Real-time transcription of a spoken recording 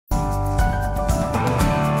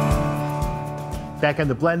Back on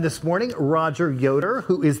the Blend this morning, Roger Yoder,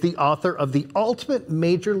 who is the author of the Ultimate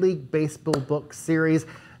Major League Baseball book series,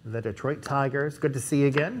 The Detroit Tigers. Good to see you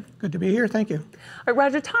again. Good to be here. Thank you. All right,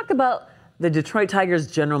 Roger, talk about the Detroit Tigers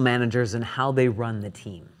general managers and how they run the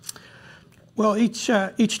team. Well, each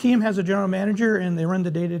team has a general manager, and they run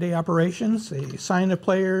the day-to-day operations. They sign the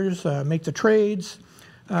players, make the trades.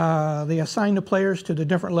 They assign the players to the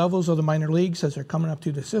different levels of the minor leagues as they're coming up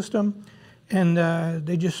through the system. And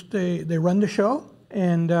they run the show,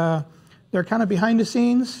 and they're kind of behind the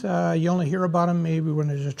scenes. You only hear about them maybe when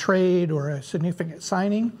there's a trade or a significant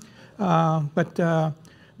signing, but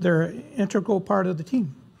they're an integral part of the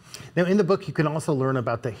team. Now, in the book, you can also learn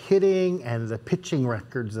about the hitting and the pitching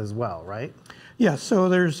records as well, right? Yes, so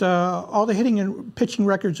there's all the hitting and pitching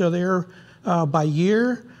records are there by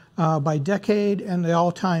year, by decade, and the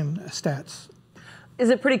all-time stats. Is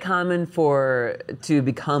it pretty common to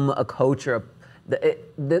become a coach, or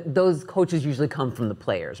those coaches usually come from the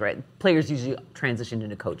players, right? Players usually transition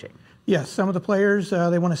into coaching. Yes, some of the players,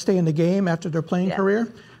 they want to stay in the game after their playing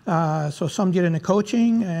career. So some get into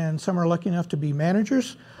coaching, and some are lucky enough to be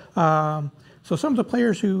managers. So some of the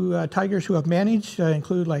players Tigers who have managed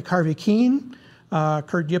include like Harvey Keene,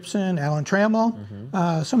 Kurt Gibson, Alan Trammell.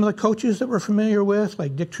 Some of the coaches that we're familiar with,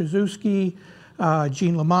 like Dick Tracewski,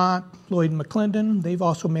 Gene Lamont, Lloyd McClendon, they've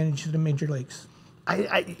also managed the major leagues.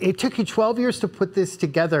 It took you 12 years to put this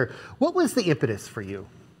together. What was the impetus for you?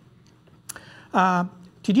 To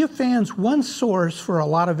give fans one source for a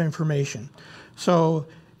lot of information. So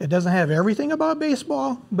it doesn't have everything about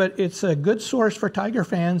baseball, but it's a good source for Tiger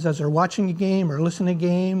fans as they're watching a game or listening to a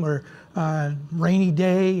game or rainy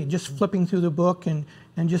day, just flipping through the book and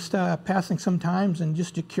just passing some times and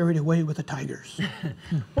just get carried away with the Tigers.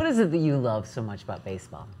 What is it that you love so much about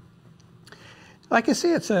baseball? Like I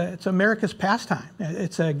say, it's America's pastime.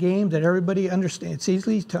 It's a game that everybody understands. It's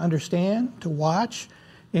easy to understand, to watch,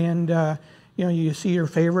 and you know, you see your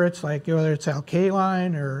favorites, like whether it's Al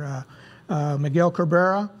Kaline or Miguel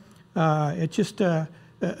Cabrera. It's just a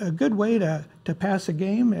good way to pass a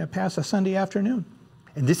game, pass a Sunday afternoon.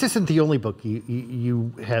 And this isn't the only book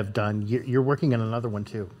you have done. You're working on another one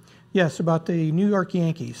too. Yes, about the New York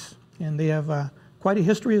Yankees, and they have quite a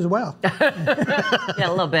history as well. Yeah,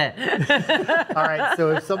 a little bit. All right,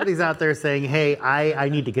 so if somebody's out there saying, hey, I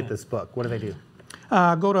need to get this book, what do they do?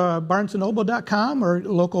 Go to barnesandnoble.com or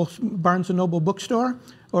local Barnes & Noble bookstore,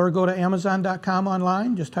 or go to amazon.com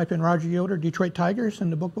online. Just type in Roger Yoder, Detroit Tigers,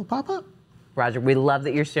 and the book will pop up. Roger, we love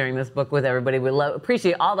that you're sharing this book with everybody. We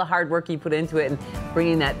appreciate all the hard work you put into it and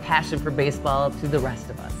bringing that passion for baseball to the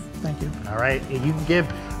rest of us. Thank you. All right, and you can give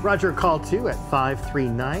Roger a call too at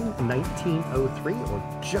 539-1903, or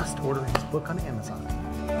just order his book on Amazon.